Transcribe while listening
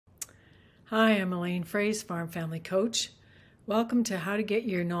Hi, I'm Elaine Fraze, Farm Family Coach. Welcome to How to Get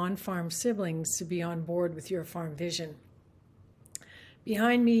Your Non-Farm Siblings to Be on Board with Your Farm Vision.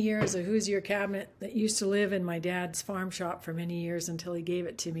 Behind me here is a Hoosier cabinet that used to live in my dad's farm shop for many years until he gave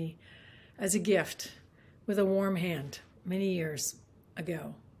it to me as a gift with a warm hand many years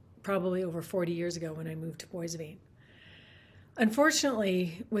ago, probably over 40 years ago when I moved to Boissevain.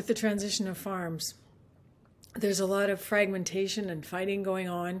 Unfortunately, with the transition of farms, there's a lot of fragmentation and fighting going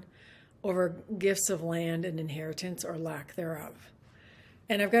on over gifts of land and inheritance or lack thereof.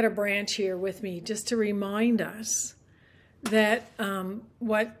 And I've got a branch here with me just to remind us that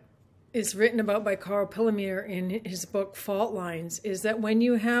what is written about by Carl Pillemeier in his book Fault Lines is that when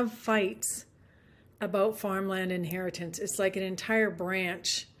you have fights about farmland inheritance, it's like an entire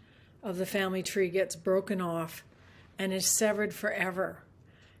branch of the family tree gets broken off and is severed forever.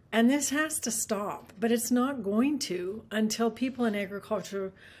 And this has to stop, but it's not going to until people in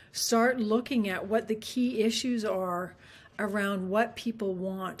agriculture start looking at what the key issues are around what people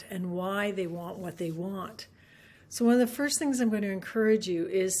want and why they want what they want. So one of the first things I'm going to encourage you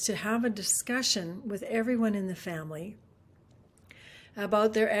is to have a discussion with everyone in the family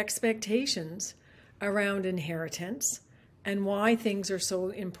about their expectations around inheritance and why things are so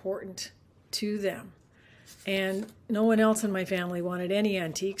important to them. And no one else in my family wanted any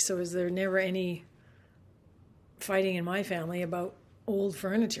antiques, so was there never any fighting in my family about old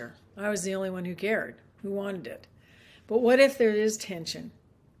furniture. I was the only one who cared, who wanted it. But what if there is tension?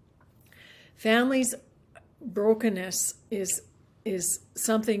 Families' brokenness is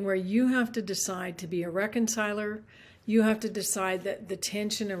something where you have to decide to be a reconciler. You have to decide that the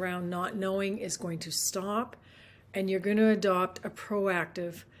tension around not knowing is going to stop, and you're going to adopt a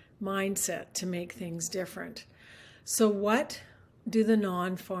proactive mindset to make things different. So what do the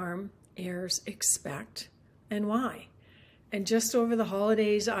non-farm heirs expect and why? And just over the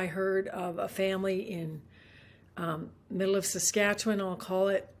holidays, I heard of a family in middle of Saskatchewan, I'll call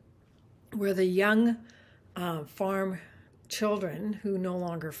it, where the young farm children who no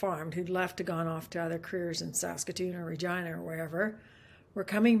longer farmed, who'd left to gone off to other careers in Saskatoon or Regina or wherever, were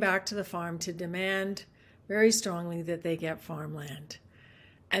coming back to the farm to demand very strongly that they get farmland.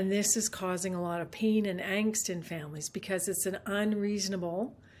 And this is causing a lot of pain and angst in families because it's an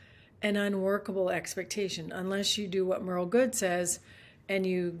unreasonable and unworkable expectation. Unless you do what Merle Good says and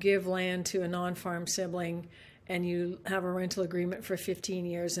you give land to a non-farm sibling and you have a rental agreement for 15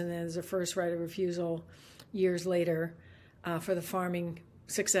 years and then there's a first right of refusal years later for the farming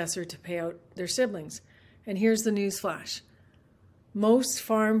successor to pay out their siblings. And here's the news flash. Most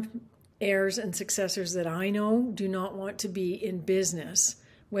farm heirs and successors that I know do not want to be in business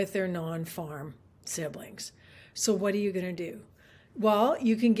with their non-farm siblings. So what are you going to do? Well,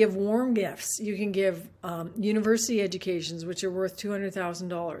 you can give warm gifts. You can give university educations, which are worth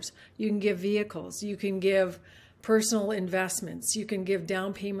 $200,000. You can give vehicles. You can give personal investments. You can give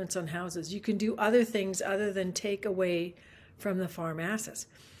down payments on houses. You can do other things other than take away from the farm assets.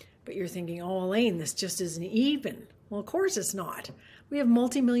 But you're thinking, oh, Elaine, this just isn't even. Well, of course it's not. We have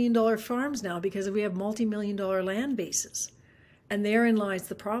multi-million-dollar farms now because we have multi-million-dollar land bases. And therein lies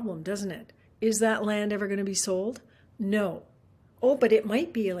the problem, doesn't it? Is that land ever going to be sold? No. Oh, but it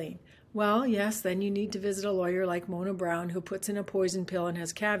might be, Elaine. Well, yes, then you need to visit a lawyer like Mona Brown who puts in a poison pill and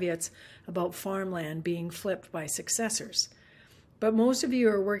has caveats about farmland being flipped by successors. But most of you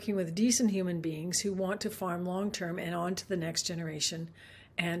are working with decent human beings who want to farm long-term and on to the next generation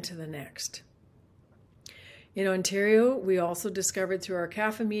and to the next. In Ontario, we also discovered through our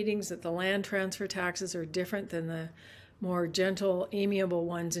CAFA meetings that the land transfer taxes are different than the more gentle, amiable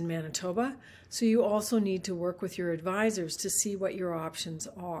ones in Manitoba. So you also need to work with your advisors to see what your options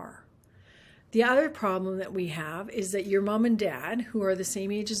are. The other problem that we have is that your mom and dad, who are the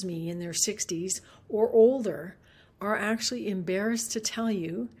same age as me in their 60s or older, are actually embarrassed to tell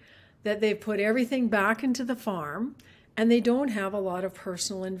you that they've put everything back into the farm and they don't have a lot of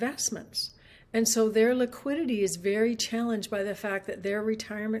personal investments. And so their liquidity is very challenged by the fact that their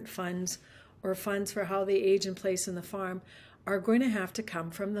retirement funds or funds for how they age in place in the farm are going to have to come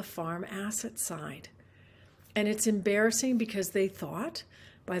from the farm asset side. And it's embarrassing because they thought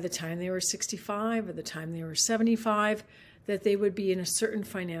by the time they were 65 or the time they were 75 that they would be in a certain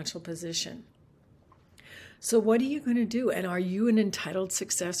financial position. So what are you going to do? And are you an entitled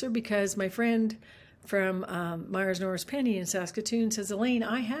successor? Because my friend from Myers Norris Penny in Saskatoon says, Elaine,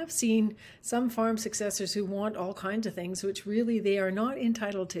 I have seen some farm successors who want all kinds of things which really they are not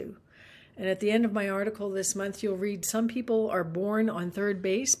entitled to. And at the end of my article this month, you'll read some people are born on third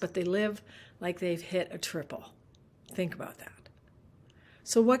base, but they live like they've hit a triple. Think about that.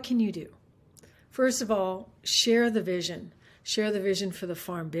 So what can you do? First of all, share the vision. share the vision for the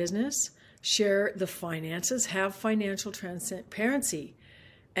farm business, share the finances, have financial transparency.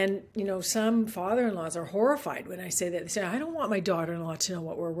 And, some father-in-laws are horrified when I say that. They say, I don't want my daughter-in-law to know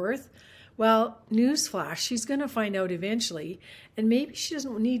what we're worth. Well, newsflash, she's going to find out eventually. And maybe she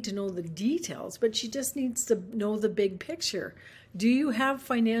doesn't need to know the details, but she just needs to know the big picture. Do you have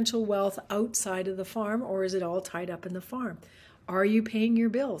financial wealth outside of the farm, or is it all tied up in the farm? Are you paying your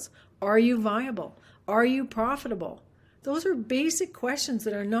bills? Are you viable? Are you profitable? Those are basic questions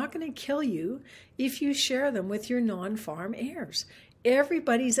that are not going to kill you if you share them with your non-farm heirs.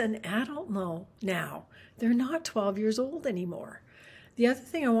 Everybody's an adult now. They're not 12 years old anymore. The other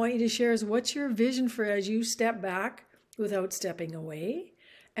thing I want you to share is what's your vision for as you step back without stepping away?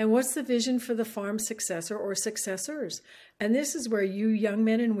 And what's the vision for the farm successor or successors? And this is where you young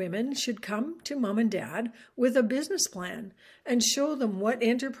men and women should come to mom and dad with a business plan and show them what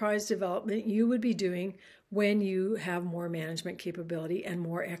enterprise development you would be doing when you have more management capability and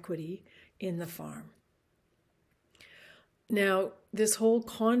more equity in the farm. Now, this whole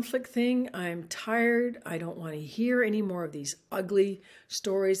conflict thing, I'm tired. I don't want to hear any more of these ugly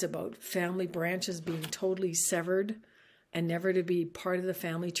stories about family branches being totally severed and never to be part of the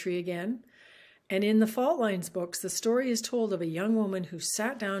family tree again. And in the Fault Lines books, the story is told of a young woman who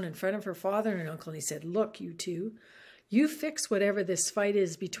sat down in front of her father and uncle and he said, look, you two, you fix whatever this fight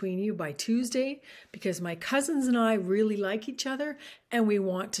is between you by Tuesday because my cousins and I really like each other and we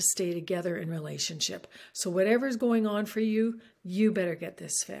want to stay together in relationship. So whatever's going on for you, you better get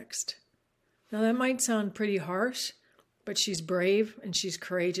this fixed. Now that might sound pretty harsh, but she's brave and she's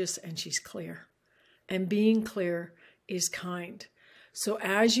courageous and she's clear. And being clear is kind. So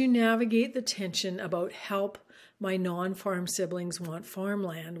as you navigate the tension about help my non-farm siblings want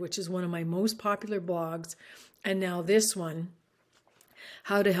farmland, which is one of my most popular blogs, and now this one,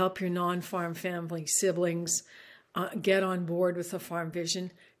 how to help your non-farm family siblings get on board with the farm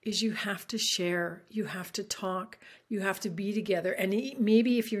vision, is you have to share, you have to talk, you have to be together. And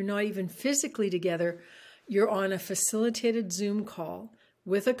maybe if you're not even physically together, you're on a facilitated Zoom call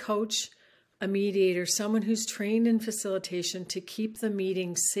with a coach, a mediator, someone who's trained in facilitation to keep the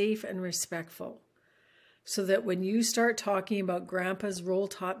meeting safe and respectful. So that when you start talking about grandpa's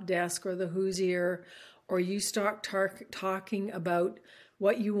roll-top desk or the Hoosier, or you start talking about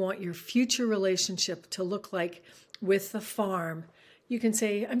what you want your future relationship to look like with the farm, you can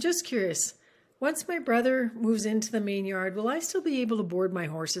say, I'm just curious, once my brother moves into the main yard, will I still be able to board my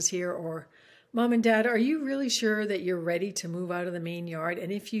horses here? Or, Mom and Dad, are you really sure that you're ready to move out of the main yard?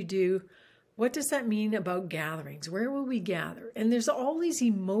 And if you do, what does that mean about gatherings? Where will we gather? And there's all these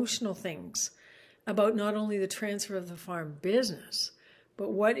emotional things about not only the transfer of the farm business,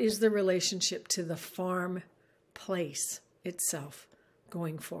 but what is the relationship to the farm place itself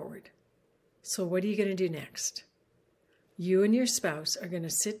going forward? So what are you going to do next? You and your spouse are going to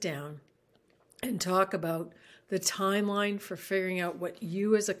sit down and talk about the timeline for figuring out what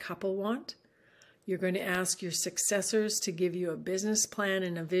you as a couple want. You're going to ask your successors to give you a business plan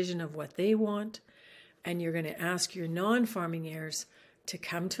and a vision of what they want. And you're going to ask your non-farming heirs to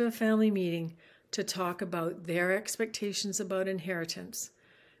come to a family meeting to talk about their expectations about inheritance,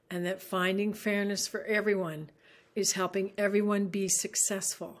 and that finding fairness for everyone is helping everyone be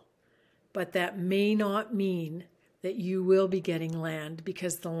successful. But that may not mean that you will be getting land,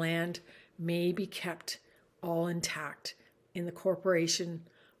 because the land may be kept all intact in the corporation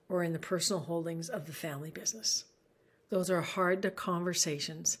or in the personal holdings of the family business. Those are hard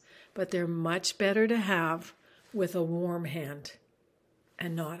conversations, but they're much better to have with a warm hand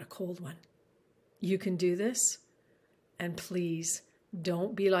and not a cold one. You can do this, and please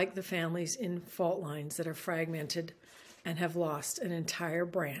don't be like the families in Fault Lines that are fragmented and have lost an entire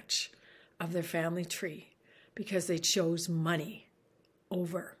branch of their family tree because they chose money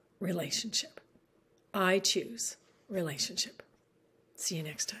over relationship. I choose relationship. See you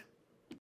next time.